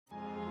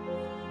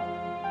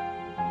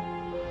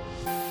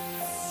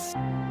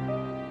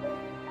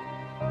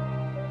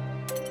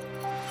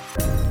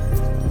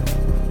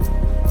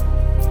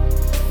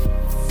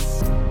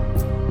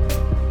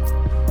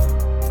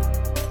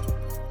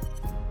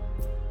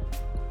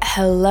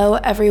Hello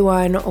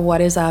everyone,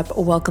 what is up?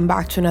 Welcome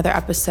back to another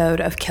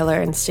episode of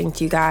Killer Instinct,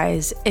 you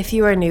guys. If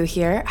you are new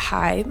here,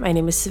 hi, my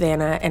name is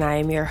Savannah and I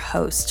am your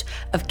host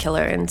of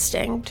Killer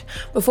Instinct.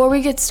 Before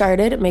we get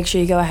started, make sure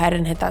you go ahead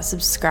and hit that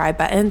subscribe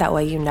button, that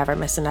way you never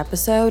miss an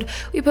episode.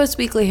 We post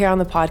weekly here on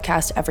the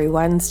podcast every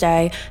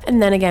Wednesday and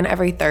then again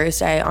every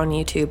Thursday on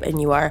YouTube, and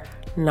you are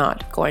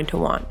not going to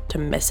want to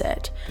miss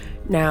it.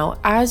 Now,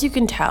 as you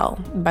can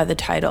tell by the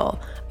title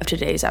of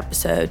today's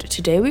episode,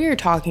 today we are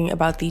talking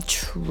about the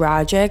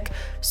tragic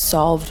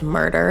solved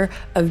murder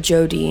of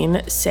Jodi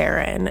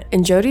Serrin.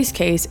 And Jodi's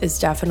case is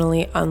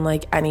definitely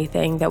unlike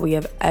anything that we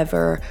have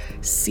ever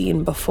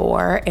seen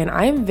before. And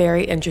I'm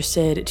very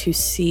interested to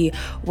see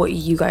what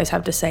you guys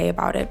have to say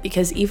about it,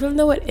 because even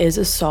though it is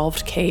a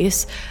solved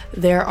case,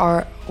 there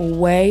are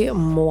way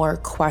more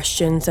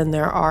questions than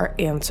there are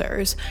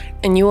answers.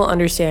 And you will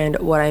understand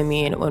what I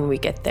mean when we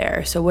get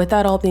there. So with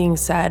that all being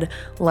said,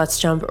 let's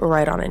jump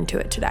right on into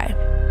it today.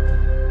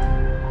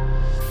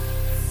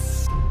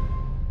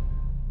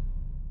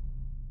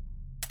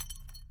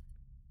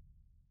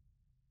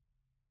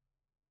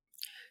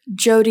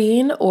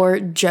 Jodi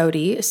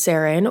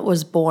Serrin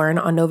was born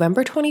on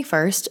November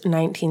 21st,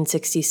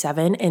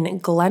 1967 in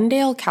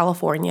Glendale,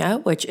 California,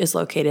 which is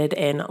located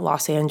in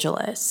Los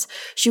Angeles.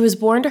 She was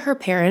born to her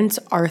parents,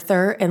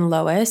 Arthur and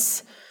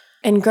Lois,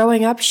 and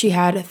growing up, she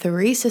had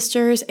 3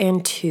 sisters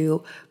and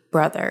 2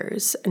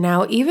 brothers.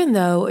 Now, even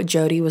though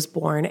Jodi was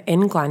born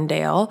in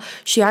Glendale,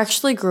 she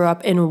actually grew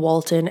up in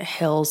Walton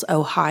Hills,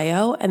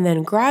 Ohio, and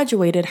then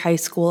graduated high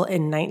school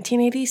in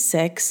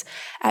 1986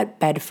 at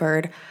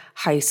Bedford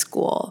High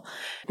School.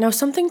 Now,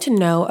 something to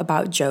know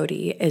about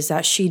Jodi is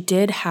that she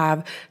did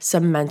have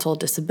some mental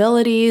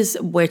disabilities,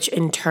 which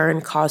in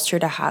turn caused her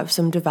to have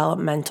some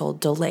developmental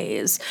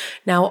delays.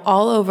 Now,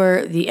 all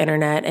over the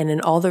internet and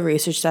in all the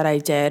research that I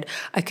did,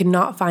 I could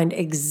not find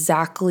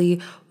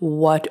exactly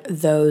what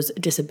those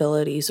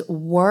disabilities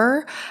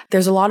were.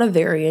 There's a lot of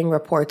varying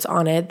reports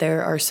on it.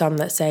 There are some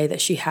that say that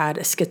she had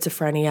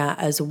schizophrenia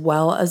as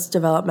well as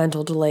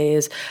developmental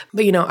delays,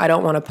 but I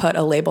don't want to put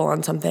a label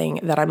on something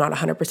that I'm not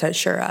 100%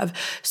 sure of.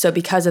 So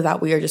because of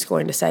that, we are just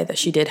going to say that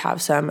she did have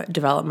some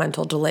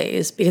developmental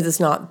delays, because it's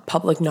not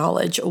public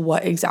knowledge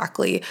what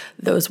exactly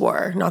those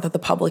were. Not that the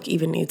public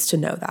even needs to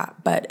know that,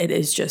 but it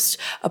is just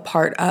a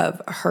part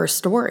of her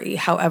story.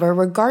 However,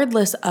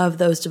 regardless of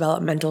those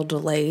developmental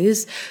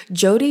delays,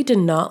 Jodi did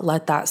not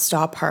let that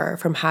stop her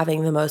from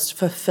having the most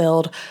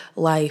fulfilled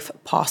life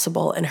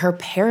possible. And her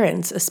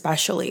parents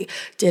especially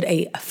did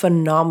a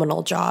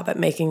phenomenal job at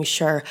making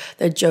sure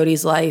that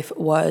Jodi's life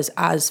was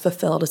as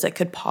fulfilled as it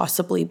could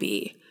possibly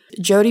be.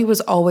 Jodi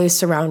was always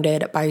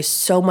surrounded by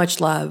so much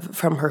love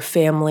from her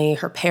family,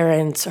 her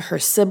parents, her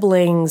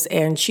siblings,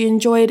 and she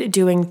enjoyed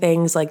doing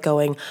things like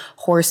going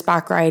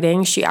horseback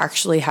riding. She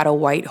actually had a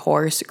white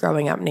horse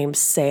growing up named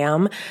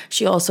Sam.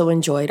 She also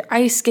enjoyed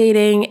ice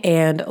skating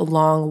and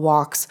long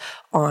walks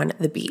on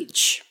the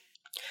beach.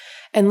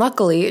 And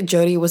luckily,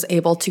 Jodi was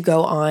able to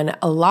go on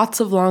lots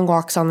of long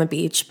walks on the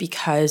beach,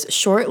 because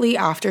shortly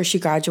after she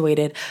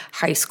graduated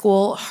high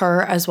school,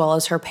 her as well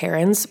as her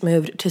parents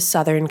moved to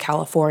Southern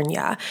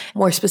California,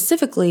 more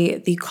specifically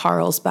the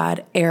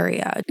Carlsbad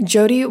area.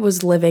 Jodi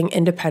was living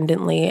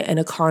independently in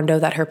a condo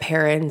that her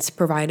parents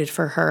provided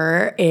for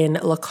her in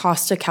La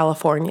Costa,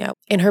 California.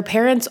 And her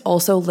parents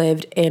also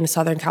lived in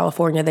Southern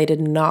California. They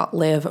did not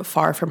live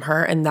far from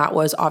her, and that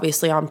was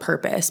obviously on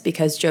purpose,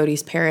 because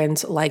Jodi's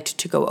parents liked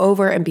to go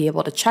over and be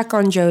able to check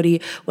on Jodi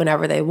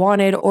whenever they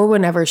wanted or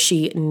whenever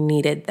she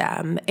needed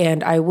them.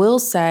 And I will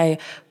say,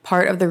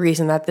 part of the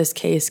reason that this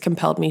case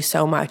compelled me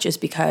so much is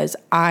because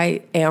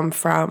I am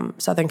from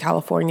Southern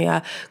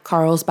California.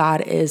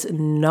 Carlsbad is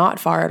not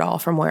far at all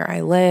from where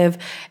I live.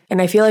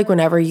 And I feel like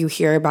whenever you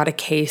hear about a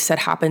case that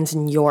happens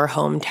in your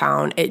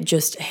hometown, it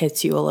just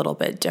hits you a little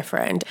bit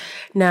different.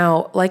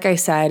 Now, like I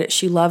said,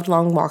 she loved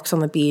long walks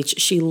on the beach.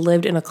 She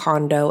lived in a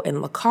condo in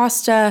La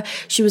Costa.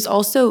 She was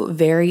also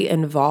very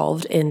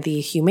involved in the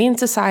Humane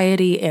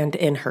Society and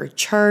in her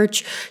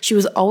church. She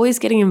was always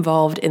getting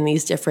involved in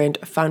these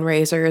different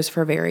fundraisers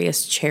for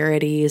various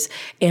charities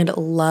and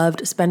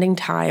loved spending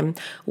time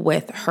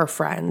with her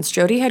friends.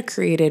 Jodi had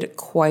created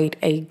quite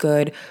a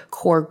good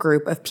core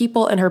group of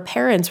people, and her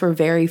parents were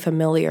very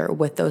familiar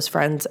with those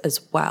friends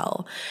as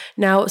well.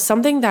 Now,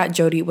 something that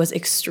Jodi was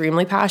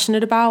extremely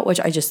passionate about, which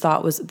I just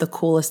thought was the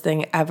coolest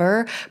thing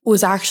ever,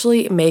 was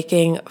actually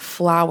making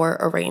flower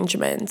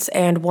arrangements.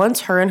 And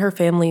once her and her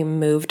family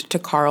moved to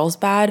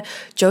Carlsbad,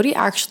 Jodi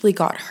actually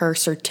got her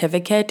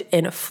certificate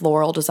in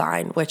floral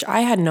design, which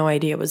I had no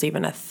idea was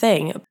even a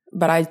thing.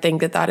 But I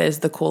think that is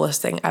the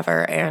coolest thing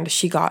ever. And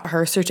she got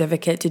her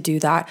certificate to do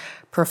that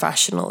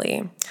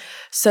professionally.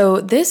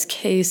 So this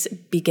case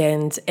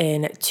begins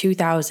in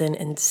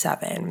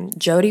 2007.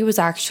 Jodi was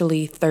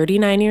actually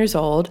 39 years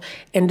old,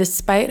 and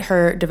despite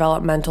her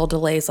developmental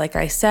delays, like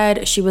I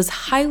said, she was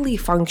highly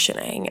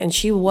functioning, and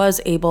she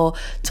was able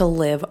to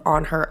live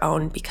on her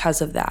own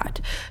because of that.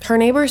 Her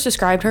neighbors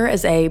described her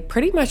as a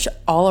pretty much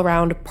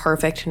all-around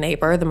perfect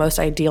neighbor, the most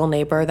ideal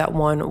neighbor that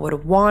one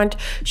would want.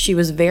 She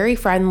was very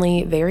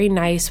friendly, very very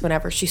nice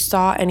whenever she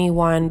saw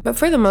anyone, but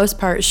for the most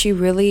part, she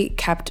really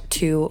kept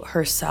to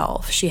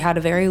herself. She had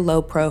a very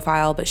low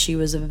profile, but she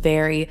was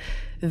very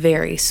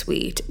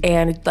sweet.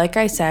 And like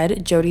I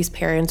said, Jodi's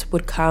parents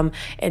would come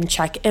and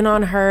check in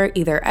on her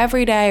either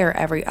every day or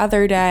every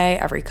other day,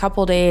 every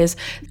couple days.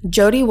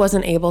 Jodi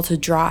wasn't able to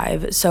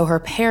drive, so her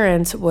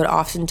parents would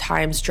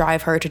oftentimes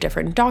drive her to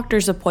different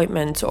doctor's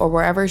appointments or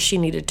wherever she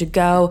needed to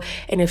go.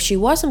 And if she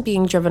wasn't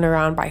being driven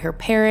around by her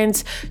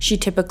parents, she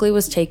typically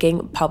was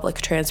taking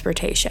public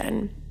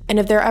transportation. And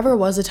if there ever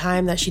was a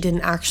time that she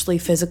didn't actually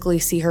physically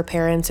see her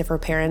parents, if her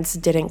parents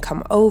didn't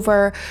come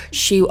over,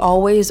 she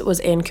always was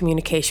in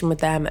communication with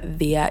them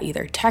via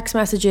either text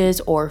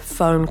messages or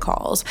phone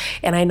calls.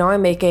 And I know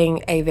I'm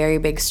making a very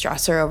big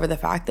stressor over the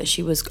fact that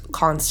she was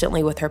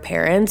constantly with her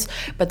parents,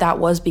 but that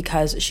was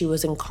because she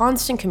was in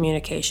constant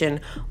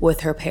communication with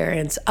her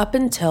parents up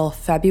until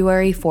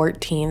February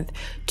 14th,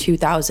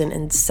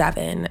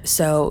 2007.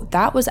 So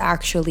that was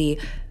actually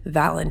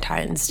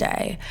Valentine's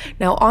Day.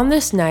 Now, on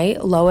this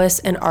night, Lois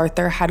and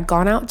Arthur had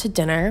gone out to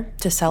dinner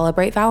to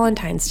celebrate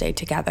Valentine's Day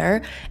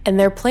together, and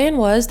their plan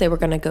was they were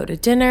going to go to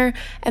dinner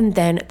and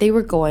then they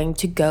were going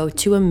to go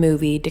to a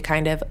movie to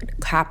kind of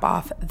cap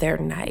off their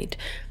night.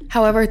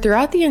 However,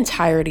 throughout the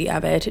entirety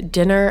of it,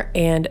 dinner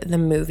and the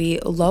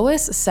movie,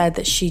 Lois said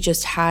that she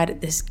just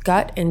had this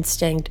gut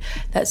instinct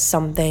that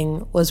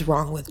something was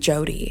wrong with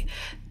Jodi.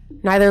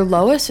 Neither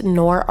Lois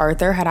nor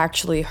Arthur had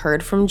actually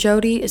heard from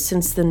Jodi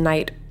since the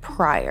night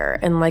prior.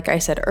 And like I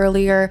said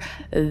earlier,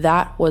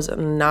 that was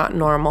not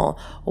normal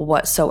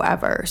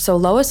whatsoever. So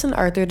Lois and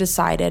Arthur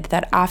decided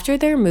that after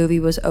their movie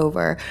was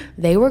over,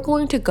 they were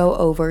going to go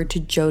over to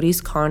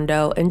Jodi's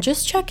condo and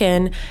just check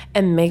in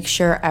and make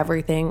sure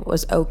everything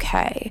was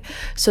okay.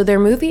 So their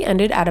movie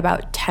ended at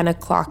about 10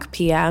 o'clock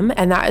p.m.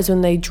 and that is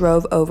when they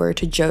drove over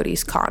to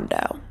Jodi's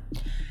condo.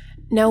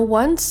 Now,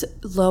 once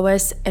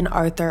Lois and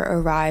Arthur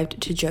arrived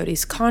to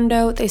Jodi's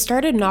condo, they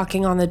started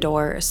knocking on the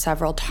door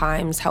several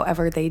times.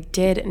 However, they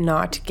did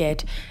not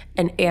get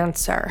an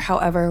answer.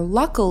 However,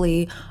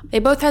 luckily, they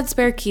both had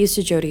spare keys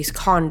to Jodi's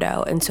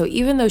condo, and so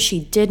even though she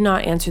did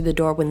not answer the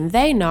door when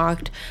they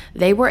knocked,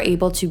 they were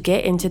able to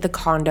get into the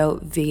condo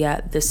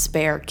via the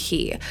spare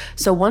key.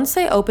 So once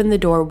they opened the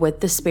door with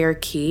the spare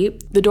key,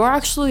 the door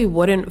actually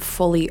wouldn't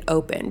fully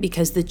open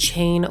because the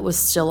chain was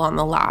still on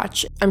the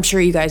latch. I'm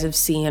sure you guys have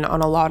seen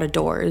on a lot of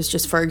doors,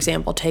 just for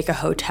example, take a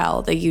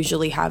hotel. They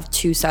usually have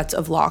two sets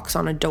of locks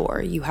on a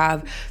door. You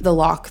have the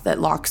lock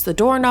that locks the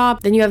doorknob,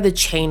 then you have the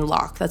chain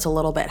lock that's a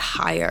little bit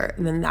higher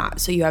than that.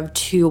 So you have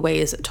two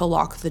ways to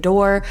lock the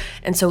door.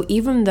 And so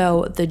even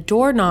though the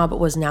doorknob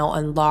was now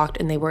unlocked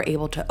and they were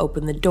able to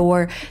open the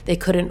door, they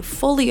couldn't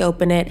fully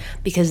open it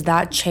because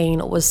that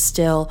chain was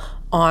still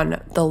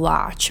on the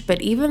latch.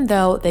 But even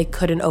though they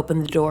couldn't open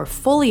the door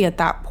fully at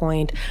that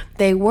point,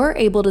 they were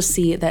able to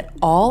see that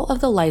all of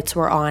the lights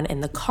were on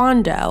in the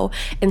condo.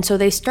 And so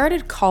they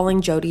started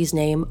calling Jodi's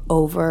name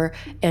over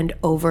and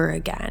over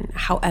again.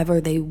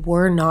 However, they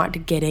were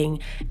not getting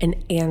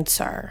an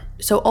answer.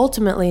 So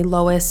ultimately,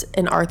 Lois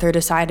and Arthur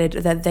decided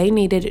that they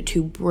needed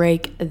to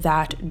break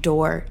that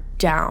door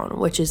down,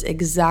 which is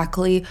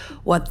exactly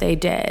what they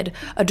did.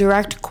 A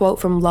direct quote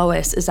from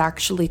Lois is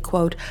actually,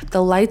 quote,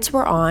 "The lights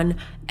were on,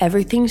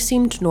 everything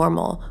seemed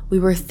normal. We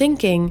were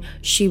thinking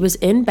she was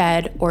in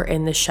bed or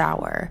in the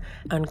shower,"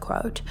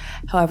 unquote.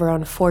 However,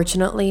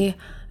 unfortunately,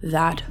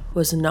 that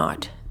was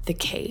not the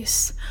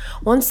case.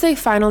 Once they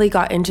finally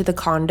got into the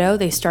condo,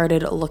 they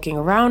started looking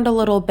around a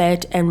little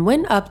bit and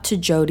went up to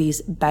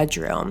Jodi's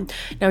bedroom.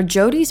 Now,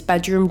 Jodi's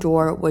bedroom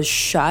door was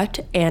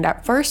shut, and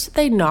at first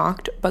they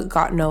knocked but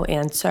got no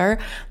answer.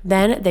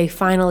 Then they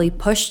finally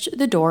pushed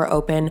the door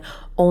open,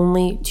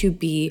 only to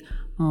be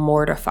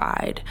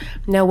mortified.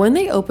 Now, when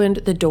they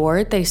opened the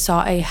door, they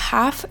saw a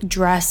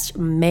half-dressed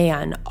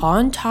man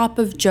on top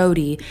of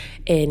Jodi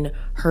in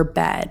her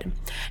bed.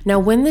 Now,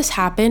 when this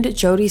happened,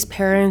 Jodi's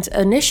parents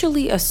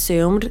initially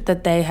assumed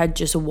that they had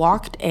just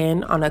walked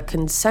in on a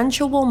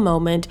consensual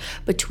moment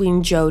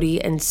between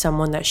Jodi and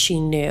someone that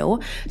she knew.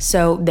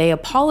 So they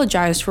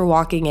apologized for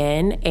walking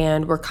in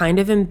and were kind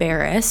of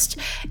embarrassed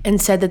and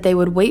said that they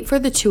would wait for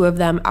the two of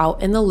them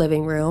out in the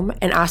living room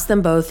and ask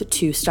them both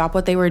to stop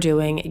what they were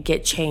doing,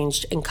 get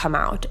changed, and come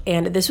out.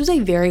 And this was a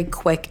very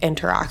quick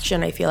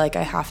interaction. I feel like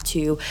I have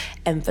to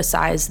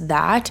emphasize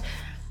that.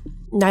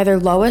 Neither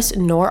Lois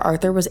nor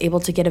Arthur was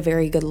able to get a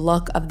very good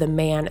look of the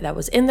man that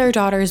was in their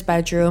daughter's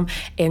bedroom,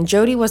 and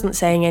Jodi wasn't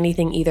saying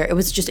anything either. It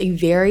was just a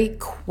very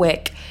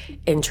quick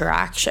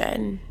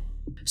interaction.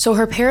 So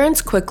her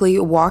parents quickly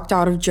walked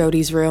out of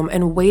Jodi's room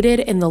and waited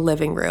in the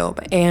living room,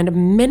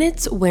 and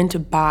minutes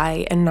went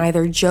by and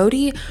neither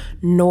Jodi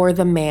nor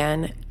the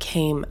man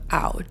came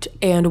out.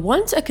 And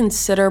once a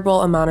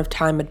considerable amount of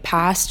time had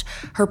passed,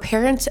 her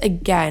parents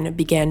again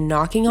began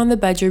knocking on the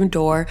bedroom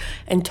door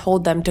and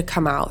told them to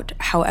come out.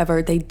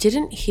 However, they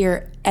didn't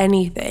hear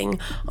anything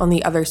on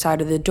the other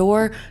side of the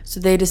door, so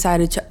they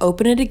decided to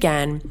open it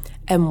again,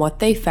 and what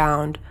they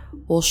found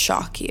will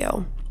shock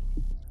you.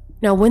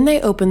 Now, when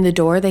they opened the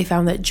door, they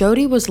found that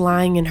Jodi was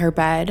lying in her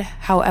bed.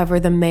 However,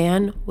 the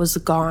man was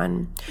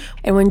gone.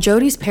 And when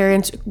Jodi's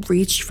parents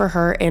reached for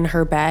her in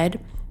her bed,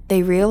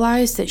 they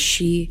realized that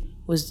she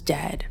was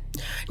dead.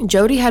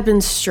 Jodi had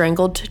been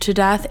strangled to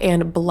death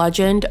and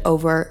bludgeoned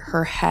over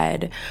her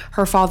head.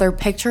 Her father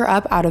picked her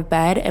up out of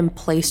bed and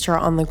placed her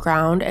on the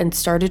ground and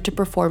started to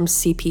perform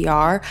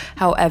CPR.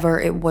 However,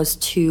 it was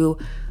too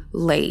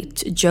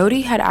late.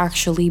 Jodi had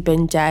actually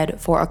been dead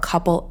for a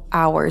couple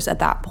hours at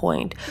that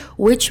point,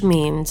 which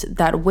means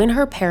that when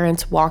her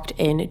parents walked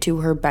into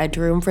her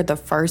bedroom for the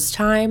first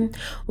time,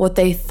 what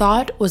they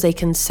thought was a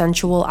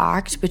consensual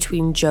act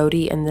between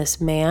Jodi and this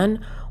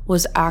man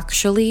was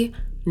actually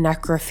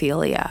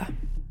necrophilia.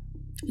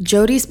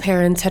 Jodi's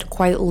parents had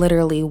quite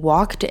literally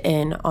walked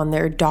in on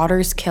their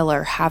daughter's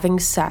killer having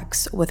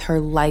sex with her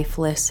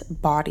lifeless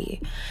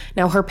body.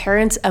 Now, her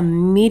parents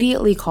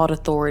immediately called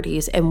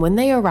authorities, and when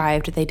they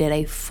arrived, they did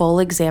a full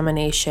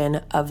examination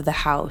of the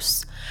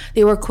house.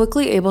 They were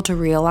quickly able to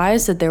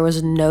realize that there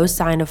was no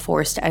sign of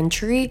forced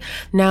entry.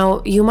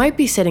 Now, you might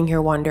be sitting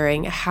here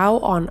wondering, how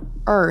on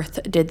earth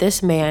did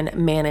this man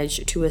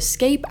manage to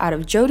escape out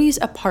of Jodi's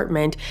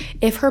apartment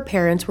if her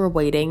parents were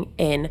waiting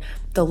in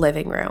the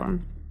living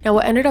room? Now,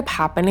 what ended up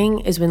happening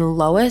is when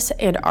Lois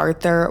and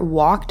Arthur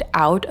walked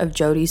out of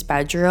Jodi's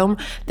bedroom,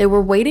 they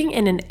were waiting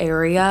in an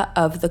area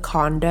of the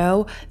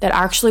condo that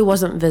actually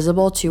wasn't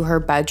visible to her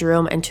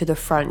bedroom and to the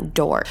front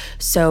door.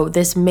 So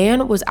this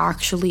man was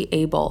actually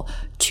able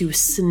to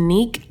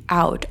sneak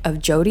out of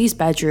Jodi's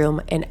bedroom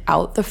and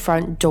out the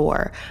front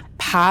door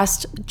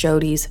past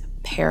Jodi's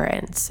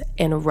parents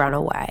and run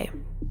away.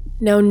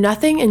 Now,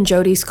 nothing in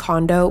Jodi's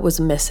condo was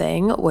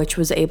missing, which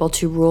was able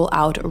to rule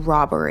out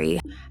robbery.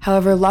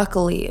 However,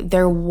 luckily,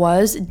 there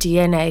was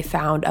DNA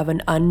found of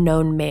an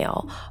unknown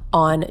male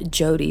on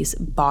Jodi's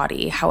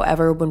body.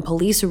 However, when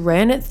police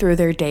ran it through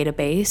their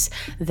database,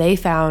 they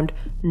found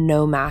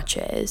no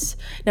matches.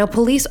 Now,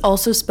 police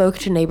also spoke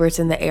to neighbors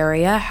in the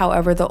area.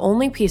 However, the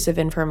only piece of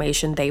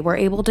information they were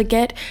able to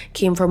get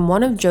came from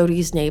one of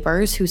Jodi's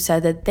neighbors who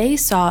said that they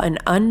saw an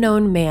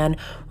unknown man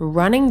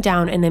running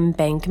down an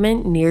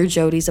embankment near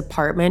Jodi's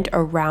apartment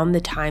around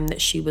the time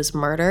that she was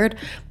murdered.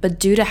 But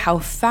due to how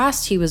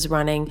fast he was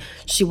running,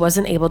 she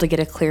wasn't able to get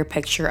a clear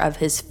picture of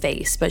his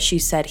face. But she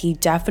said he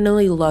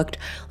definitely looked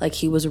like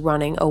he was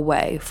running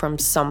away from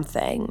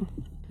something.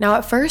 Now,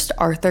 at first,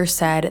 Arthur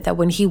said that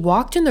when he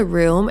walked in the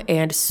room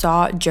and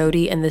saw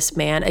Jodi and this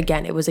man,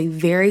 again, it was a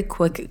very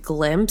quick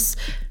glimpse.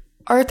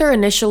 Arthur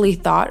initially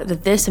thought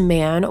that this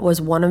man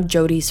was one of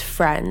Jodi's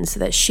friends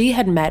that she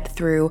had met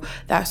through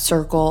that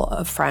circle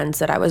of friends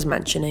that I was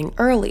mentioning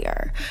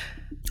earlier.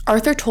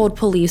 Arthur told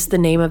police the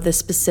name of the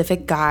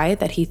specific guy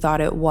that he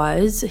thought it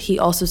was. He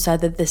also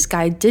said that this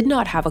guy did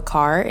not have a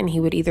car and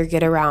he would either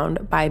get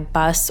around by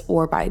bus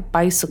or by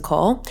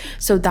bicycle.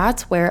 So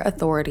that's where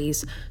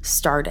authorities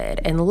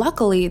started. And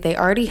luckily, they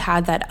already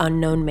had that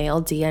unknown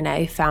male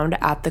DNA found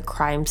at the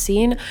crime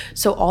scene.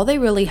 So all they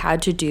really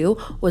had to do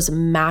was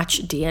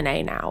match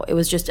DNA now. It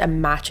was just a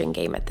matching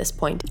game at this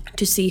point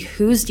to see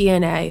whose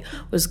DNA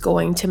was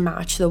going to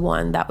match the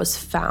one that was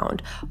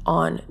found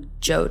on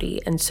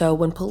Jodi. And so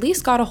when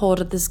police got a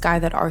hold of this guy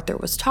that Arthur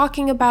was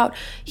talking about,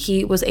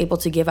 he was able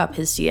to give up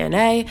his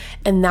DNA,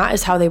 and that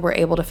is how they were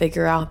able to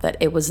figure out that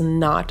it was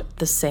not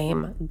the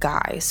same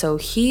guy. So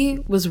he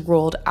was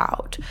ruled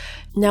out.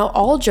 Now,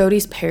 all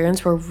Jodi's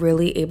parents were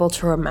really able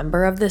to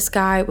remember of this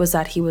guy was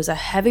that he was a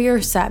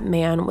heavier set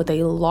man with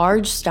a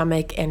large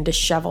stomach and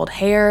disheveled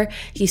hair.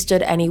 He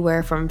stood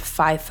anywhere from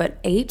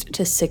 5'8"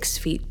 to 6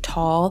 feet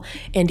tall,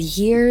 and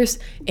years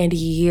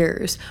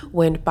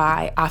went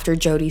by after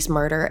Jodi's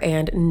murder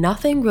and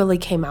nothing really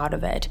came out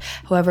of it.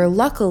 However,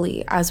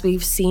 luckily, as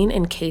we've seen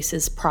in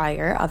cases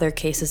prior, other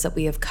cases that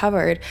we have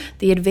covered,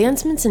 the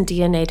advancements in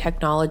DNA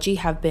technology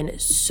have been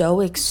so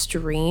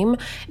extreme,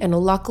 and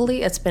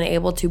luckily it's been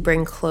able to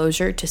bring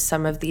closure to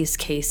some of these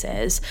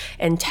cases.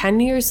 And 10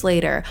 years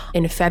later,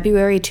 in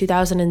February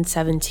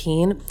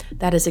 2017,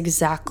 that is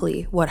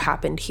exactly what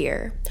happened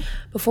here.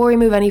 Before we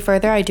move any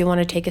further, I do want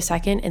to take a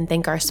second and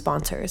thank our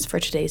sponsors for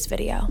today's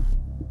video.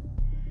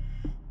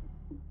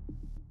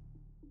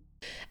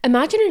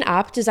 Imagine an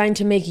app designed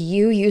to make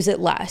you use it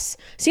less.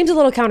 Seems a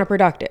little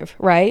counterproductive,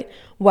 right?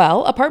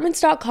 Well,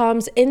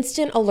 Apartments.com's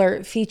Instant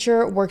Alert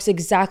feature works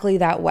exactly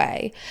that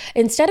way.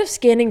 Instead of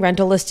scanning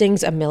rental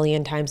listings a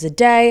million times a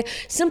day,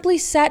 simply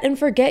set and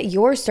forget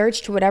your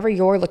search to whatever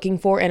you're looking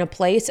for in a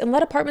place and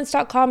let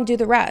Apartments.com do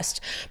the rest.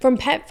 From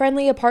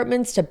pet-friendly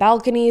apartments to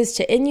balconies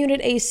to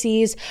in-unit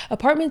ACs,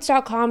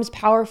 Apartments.com's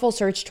powerful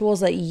search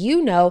tools let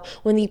you know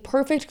when the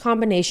perfect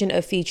combination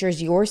of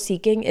features you're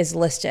seeking is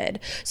listed.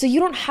 So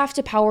you don't have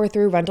to power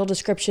through rental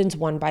descriptions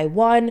one by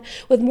one.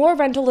 With more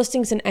rental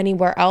listings than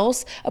anywhere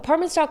else,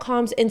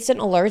 Apartments.com's instant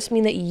alerts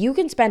mean that you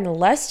can spend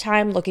less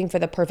time looking for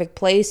the perfect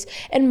place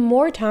and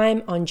more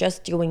time on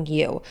just doing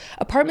you.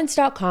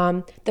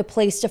 Apartments.com, the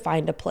place to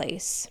find a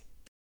place.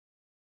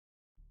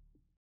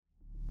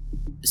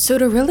 So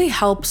to really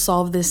help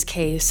solve this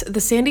case,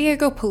 the San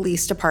Diego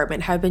Police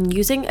Department had been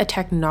using a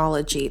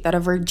technology that a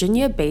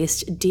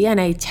Virginia-based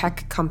DNA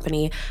tech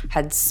company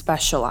had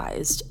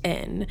specialized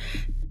in.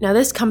 Now,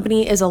 this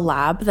company is a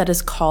lab that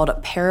is called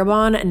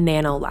Parabon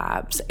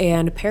Nanolabs,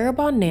 and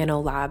Parabon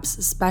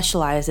Nanolabs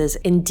specializes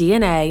in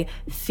DNA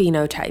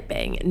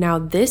phenotyping. Now,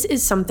 this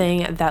is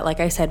something that,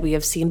 like I said, we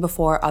have seen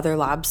before. Other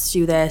labs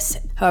do this.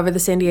 However, the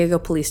San Diego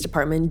Police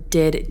Department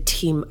did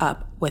team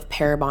up with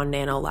Parabon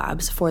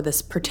Nanolabs for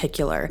this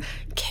particular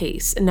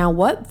case. Now,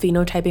 what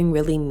phenotyping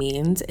really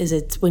means is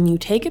it's when you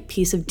take a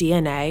piece of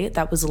DNA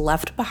that was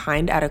left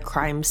behind at a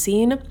crime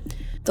scene.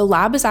 The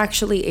lab is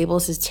actually able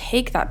to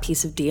take that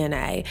piece of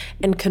DNA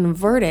and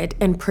convert it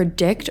and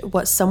predict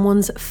what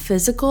someone's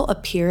physical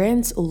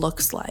appearance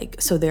looks like.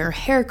 So their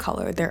hair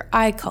color, their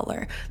eye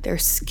color, their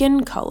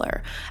skin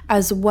color,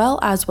 as well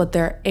as what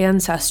their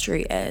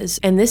ancestry is.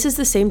 And this is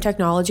the same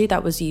technology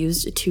that was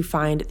used to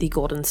find the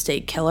Golden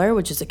State Killer,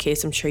 which is a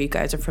case I'm sure you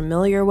guys are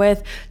familiar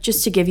with,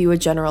 just to give you a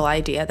general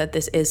idea that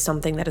this is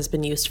something that has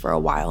been used for a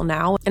while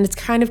now. And it's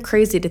kind of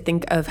crazy to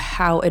think of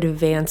how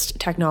advanced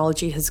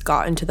technology has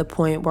gotten to the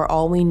point where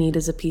all we need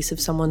is a piece of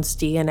someone's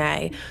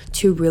DNA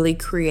to really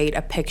create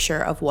a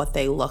picture of what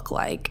they look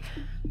like.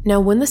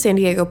 Now, when the San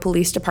Diego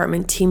Police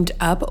Department teamed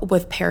up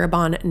with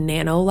Parabon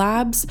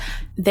Nanolabs,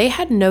 they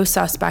had no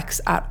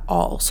suspects at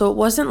all. So it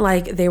wasn't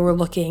like they were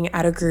looking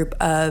at a group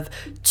of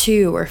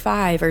 2 or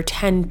 5 or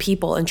 10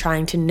 people and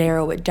trying to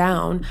narrow it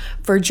down.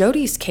 For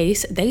Jodi's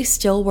case, they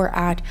still were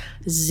at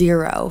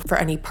 0 for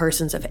any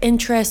persons of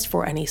interest,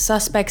 for any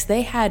suspects.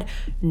 They had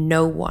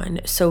no one.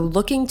 So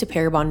looking to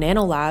Parabon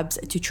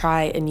Nanolabs to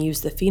try and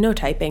use the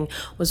phenotyping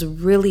was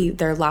really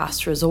their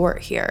last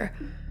resort here.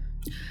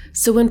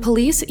 So when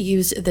police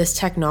used this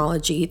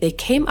technology, they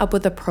came up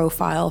with a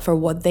profile for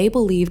what they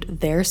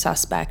believed their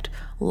suspect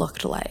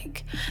looked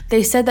like.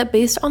 They said that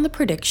based on the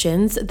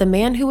predictions, the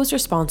man who was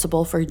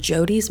responsible for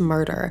Jodi's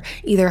murder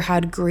either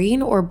had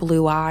green or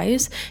blue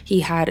eyes,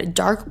 he had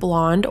dark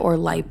blonde or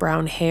light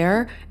brown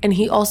hair, and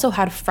he also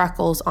had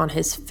freckles on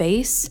his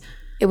face.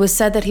 It was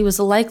said that he was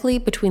likely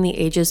between the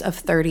ages of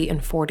 30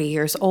 and 40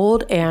 years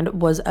old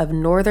and was of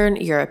Northern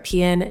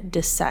European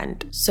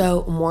descent.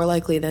 So more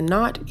likely than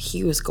not,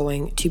 he was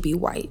going to be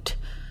white.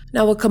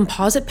 Now, a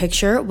composite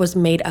picture was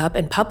made up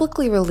and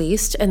publicly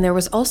released, and there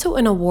was also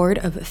an award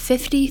of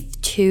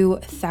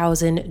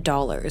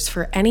 $52,000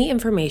 for any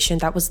information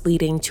that was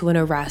leading to an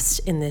arrest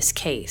in this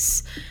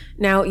case.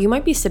 Now, you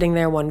might be sitting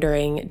there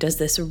wondering, does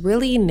this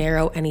really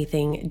narrow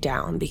anything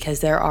down? Because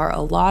there are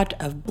a lot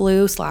of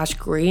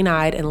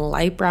blue/green-eyed and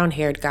light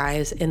brown-haired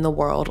guys in the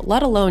world,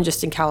 let alone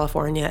just in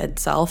California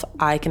itself.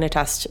 I can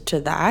attest to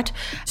that.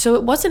 So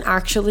it wasn't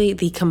actually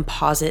the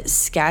composite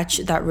sketch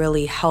that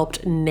really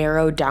helped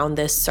narrow down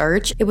this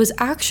search. It was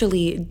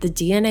actually the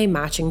DNA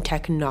matching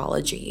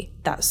technology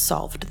that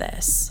solved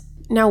this.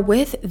 Now,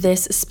 with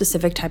this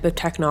specific type of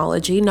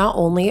technology, not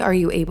only are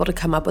you able to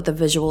come up with a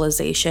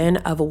visualization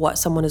of what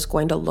someone is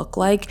going to look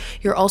like,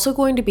 you're also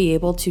going to be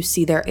able to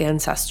see their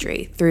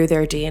ancestry through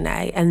their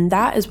DNA. And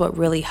that is what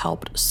really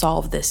helped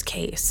solve this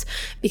case.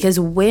 Because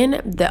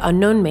when the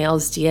unknown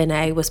male's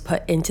DNA was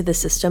put into the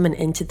system and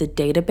into the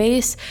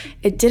database,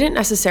 it didn't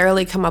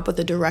necessarily come up with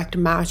a direct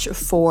match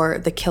for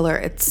the killer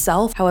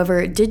itself.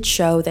 However, it did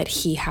show that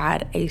he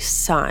had a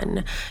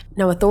son.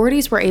 Now,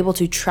 authorities were able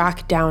to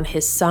track down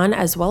his son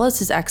as well as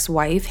his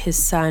ex-wife.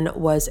 His son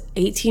was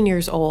 18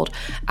 years old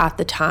at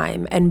the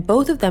time, and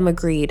both of them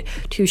agreed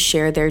to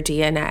share their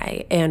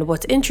DNA. And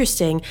what's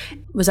interesting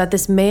was that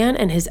this man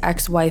and his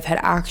ex-wife had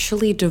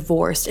actually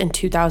divorced in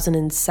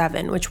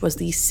 2007, which was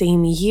the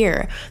same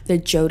year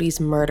that Jodi's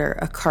murder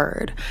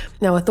occurred.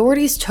 Now,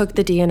 authorities took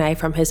the DNA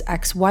from his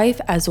ex-wife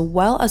as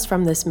well as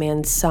from this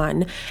man's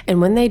son,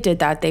 and when they did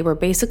that, they were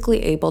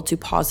basically able to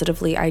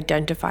positively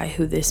identify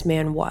who this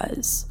man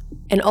was.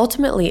 And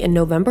ultimately, in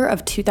November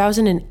of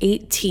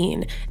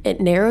 2018, it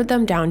narrowed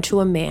them down to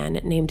a man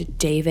named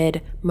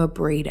David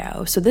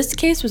Mabrito. So this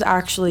case was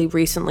actually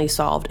recently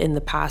solved in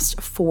the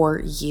past 4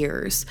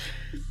 years.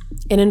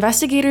 And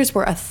investigators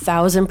were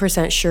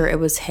 1,000% sure it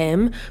was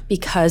him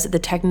because the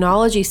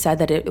technology said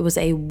that it was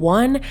a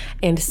 1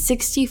 in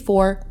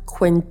 64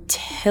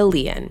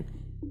 quintillion.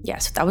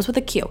 Yes, that was with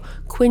a Q.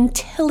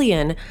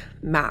 Quintillion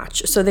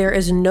match. So there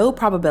is no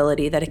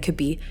probability that it could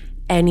be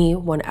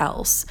anyone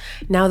else.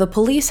 Now, the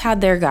police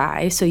had their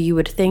guy, so you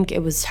would think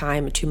it was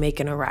time to make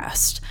an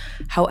arrest.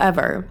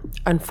 However,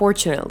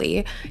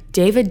 unfortunately,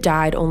 David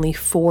died only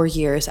 4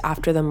 years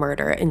after the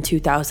murder in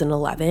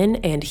 2011,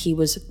 and he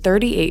was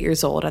 38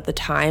 years old at the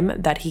time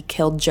that he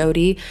killed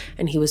Jodi,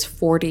 and he was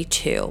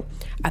 42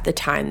 at the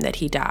time that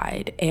he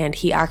died, and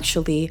he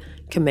actually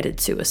committed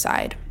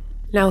suicide.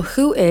 Now,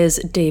 who is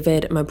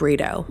David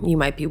Mabrito, you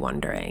might be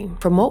wondering?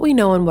 From what we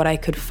know and what I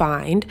could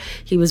find,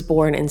 he was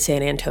born in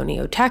San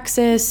Antonio,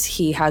 Texas.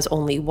 He has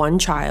only one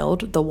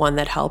child, the one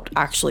that helped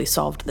actually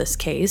solve this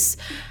case.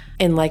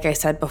 And like I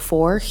said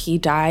before, he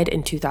died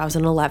in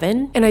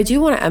 2011. And I do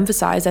want to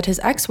emphasize that his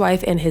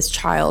ex-wife and his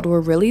child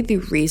were really the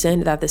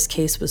reason that this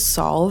case was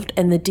solved.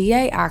 And the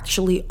DA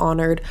actually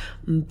honored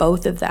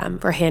both of them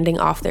for handing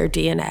off their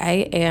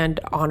DNA and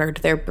honored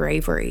their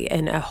bravery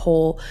in a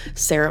whole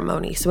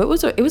ceremony. So it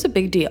was a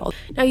big deal.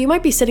 Now you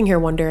might be sitting here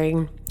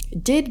wondering,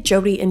 did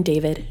Jodi and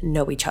David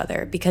know each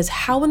other? Because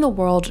how in the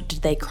world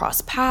did they cross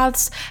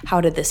paths?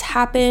 How did this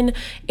happen?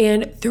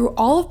 And through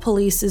all of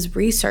police's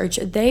research,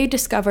 they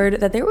discovered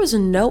that there was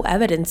no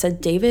evidence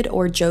that David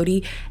or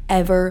Jodi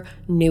ever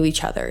knew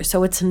each other.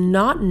 So it's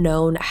not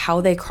known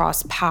how they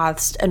crossed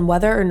paths and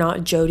whether or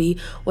not Jodi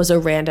was a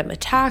random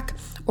attack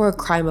or a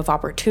crime of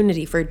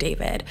opportunity for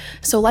David.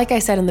 So like I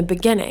said in the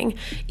beginning,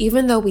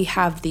 even though we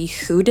have the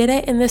who did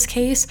it in this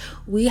case,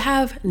 we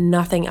have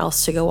nothing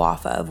else to go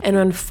off of. And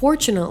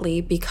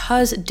unfortunately,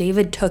 because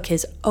David took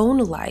his own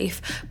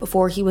life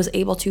before he was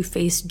able to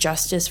face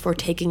justice for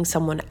taking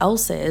someone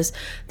else's,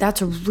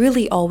 that's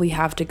really all we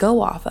have to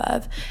go off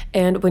of.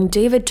 And when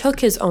David took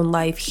his own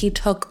life, he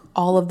took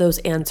all of those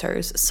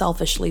answers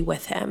selfishly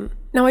with him.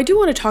 Now, I do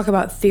want to talk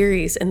about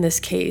theories in this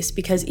case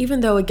because even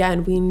though,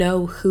 again, we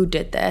know who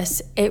did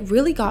this, it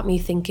really got me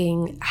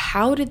thinking,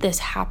 how did this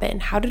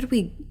happen? How did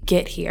we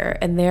get here?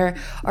 And there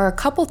are a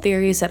couple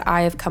theories that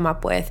I have come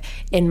up with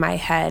in my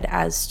head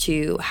as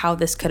to how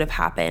this could have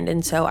happened.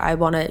 And so I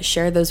want to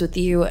share those with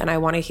you and I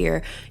want to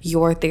hear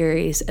your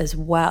theories as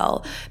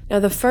well. Now,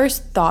 the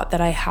first thought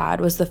that I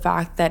had was the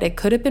fact that it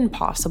could have been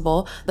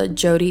possible that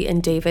Jodi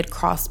and David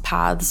crossed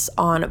paths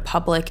on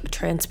public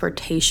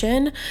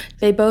transportation.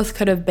 They both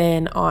could have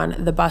been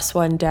on the bus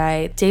one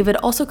day. David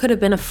also could have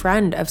been a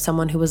friend of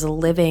someone who was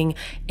living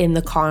in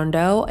the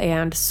condo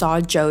and saw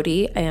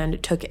Jodi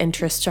and took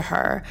interest to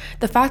her.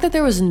 The fact that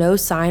there was no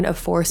sign of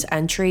forced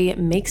entry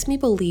makes me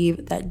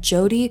believe that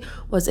Jodi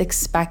was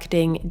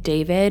expecting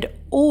David,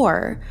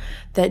 or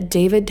that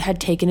David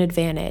had taken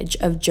advantage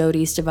of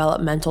Jodi's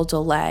developmental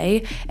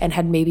delay and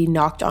had maybe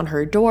knocked on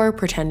her door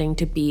pretending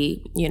to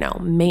be,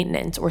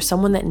 maintenance or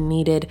someone that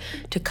needed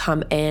to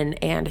come in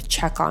and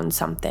check on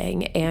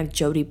something, and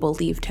Jodi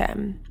believed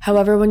him.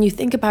 However, when you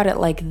think about it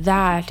like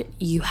that,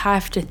 you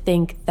have to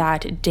think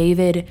that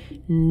David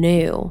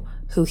knew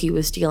who he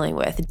was dealing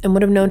with and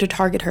would have known to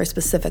target her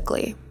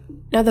specifically.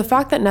 Now, the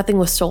fact that nothing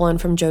was stolen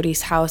from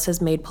Jodi's house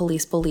has made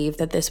police believe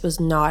that this was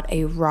not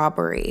a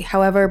robbery.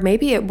 However,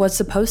 maybe it was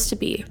supposed to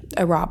be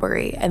a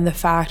robbery, and the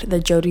fact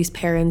that Jodi's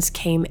parents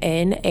came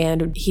in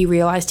and he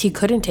realized he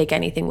couldn't take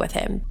anything with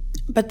him.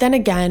 But then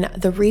again,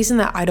 the reason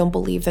that I don't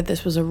believe that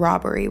this was a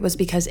robbery was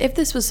because if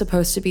this was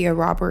supposed to be a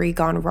robbery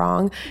gone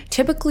wrong,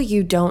 typically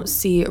you don't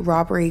see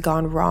robbery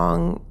gone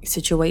wrong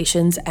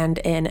situations end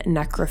in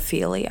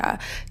necrophilia.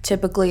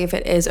 Typically, if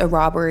it is a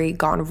robbery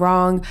gone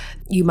wrong,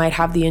 you might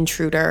have the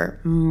intruder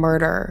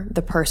murder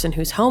the person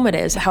whose home it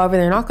is. However,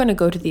 they're not going to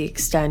go to the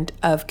extent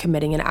of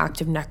committing an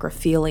act of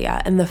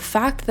necrophilia. And the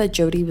fact that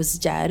Jodi was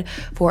dead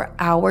for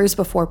hours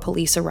before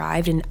police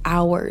arrived and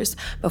hours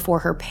before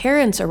her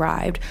parents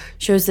arrived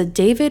shows that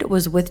David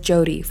was with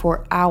Jodi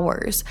for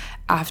hours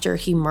after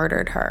he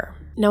murdered her.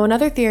 Now,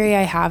 another theory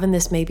I have, and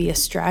this may be a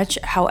stretch,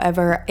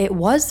 however, it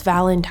was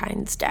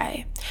Valentine's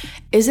Day.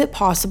 Is it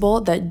possible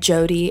that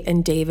Jodi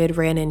and David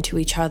ran into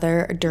each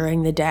other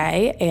during the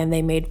day and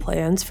they made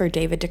plans for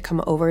David to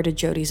come over to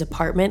Jodi's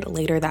apartment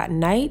later that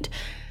night?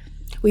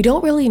 We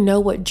don't really know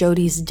what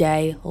Jodi's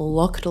day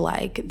looked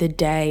like the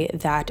day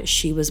that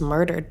she was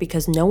murdered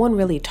because no one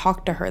really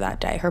talked to her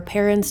that day. Her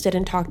parents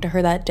didn't talk to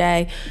her that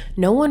day.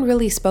 No one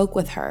really spoke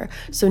with her.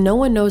 So no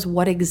one knows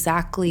what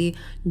exactly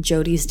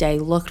Jodi's day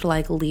looked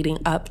like leading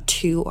up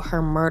to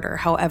her murder.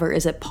 However,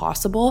 is it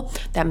possible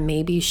that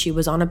maybe she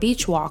was on a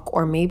beach walk,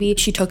 or maybe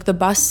she took the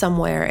bus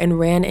somewhere and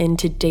ran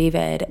into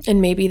David, and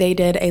maybe they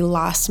did a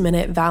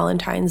last-minute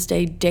Valentine's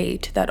Day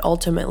date that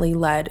ultimately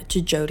led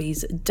to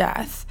Jodi's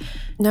death?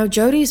 Now,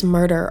 Jodi's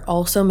murder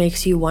also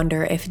makes you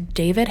wonder if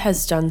David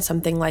has done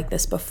something like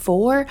this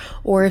before,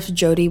 or if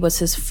Jodi was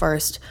his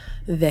first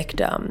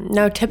victim.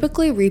 Now,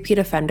 typically repeat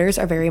offenders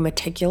are very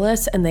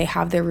meticulous and they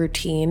have their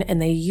routine,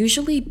 and they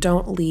usually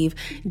don't leave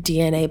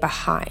DNA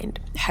behind,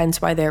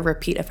 hence why they're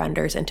repeat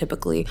offenders and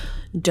typically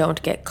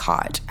don't get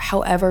caught.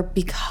 However,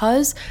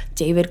 because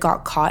David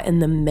got caught in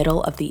the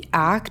middle of the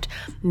act,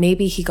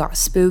 maybe he got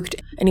spooked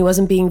and he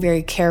wasn't being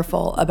very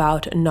careful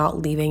about not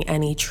leaving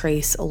any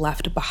trace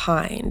left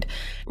behind.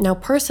 Now,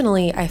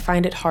 personally, I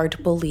find it hard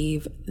to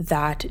believe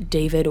that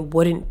David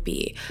wouldn't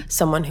be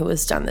someone who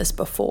has done this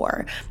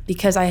before,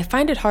 because I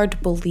find it hard to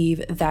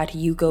believe that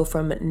you go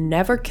from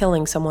never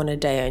killing someone a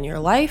day in your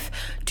life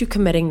to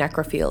committing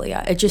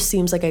necrophilia. It just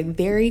seems like a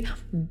very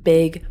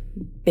big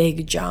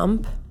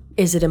jump.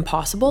 Is it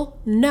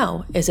impossible?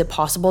 No. Is it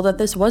possible that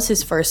this was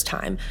his first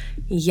time?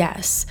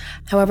 Yes.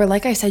 However,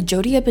 like I said,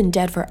 Jodi had been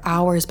dead for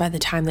hours by the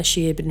time that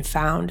she had been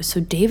found,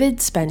 so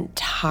David spent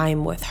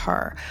time with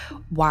her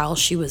while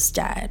she was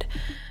dead.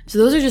 So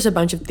those are just a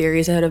bunch of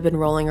theories that have been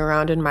rolling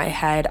around in my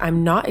head.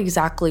 I'm not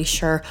exactly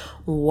sure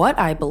what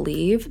I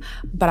believe,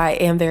 but I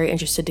am very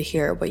interested to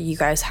hear what you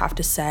guys have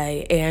to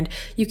say. And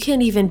you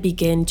can't even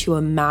begin to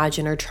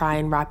imagine or try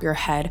and wrap your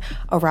head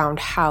around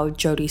how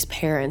Jodi's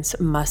parents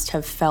must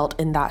have felt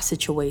in that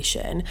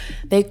situation.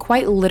 They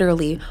quite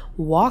literally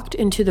walked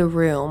into the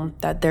room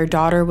that their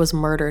daughter was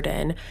murdered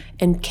in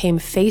and came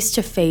face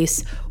to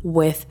face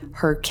with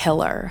her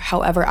killer.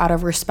 However, out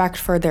of respect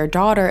for their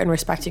daughter and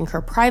respecting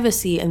her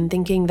privacy and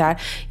thinking that,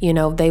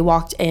 they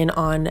walked in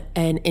on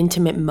an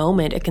intimate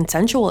moment, a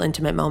consensual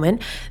intimate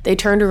moment, they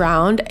turned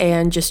around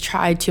and just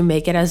tried to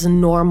make it as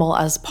normal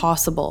as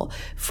possible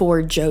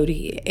for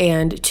Jodi.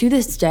 And to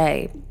this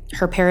day,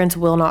 her parents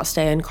will not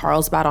stay in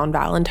Carlsbad on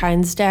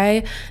Valentine's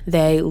Day.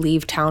 They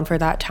leave town for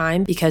that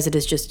time because it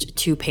is just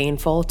too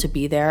painful to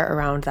be there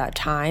around that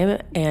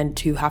time and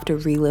to have to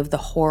relive the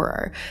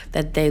horror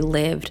that they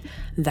lived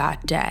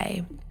that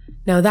day.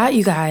 Now that,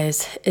 you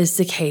guys, is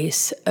the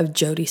case of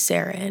Jodi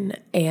Serrin,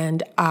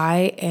 and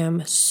I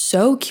am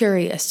so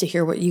curious to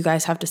hear what you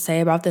guys have to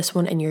say about this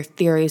one and your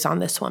theories on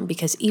this one,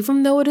 because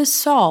even though it is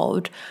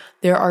solved,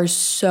 there are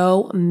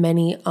so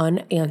many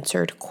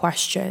unanswered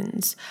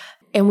questions.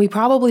 And we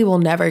probably will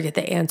never get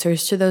the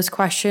answers to those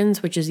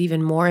questions, which is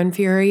even more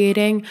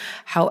infuriating.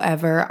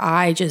 However,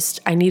 I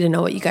need to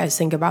know what you guys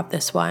think about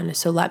this one.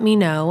 So let me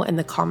know in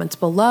the comments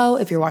below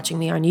if you're watching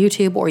me on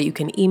YouTube, or you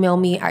can email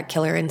me at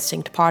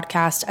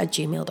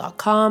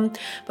killerinstinctpodcast@gmail.com.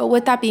 But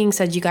with that being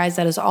said, you guys,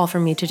 that is all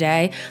from me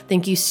today.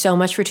 Thank you so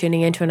much for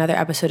tuning in to another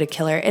episode of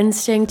Killer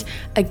Instinct.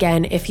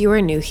 Again, if you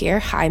are new here,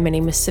 hi, my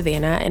name is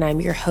Savannah, and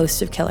I'm your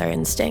host of Killer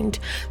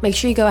Instinct. Make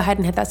sure you go ahead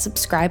and hit that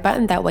subscribe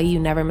button. That way you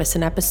never miss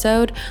an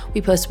episode.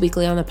 We post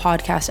weekly on the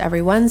podcast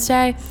every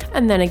Wednesday,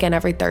 and then again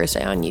every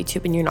Thursday on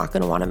YouTube, and you're not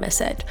going to want to miss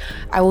it.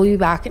 I will be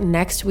back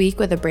next week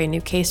with a brand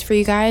new case for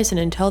you guys, and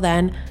until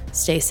then,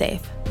 stay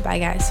safe. Bye,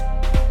 guys.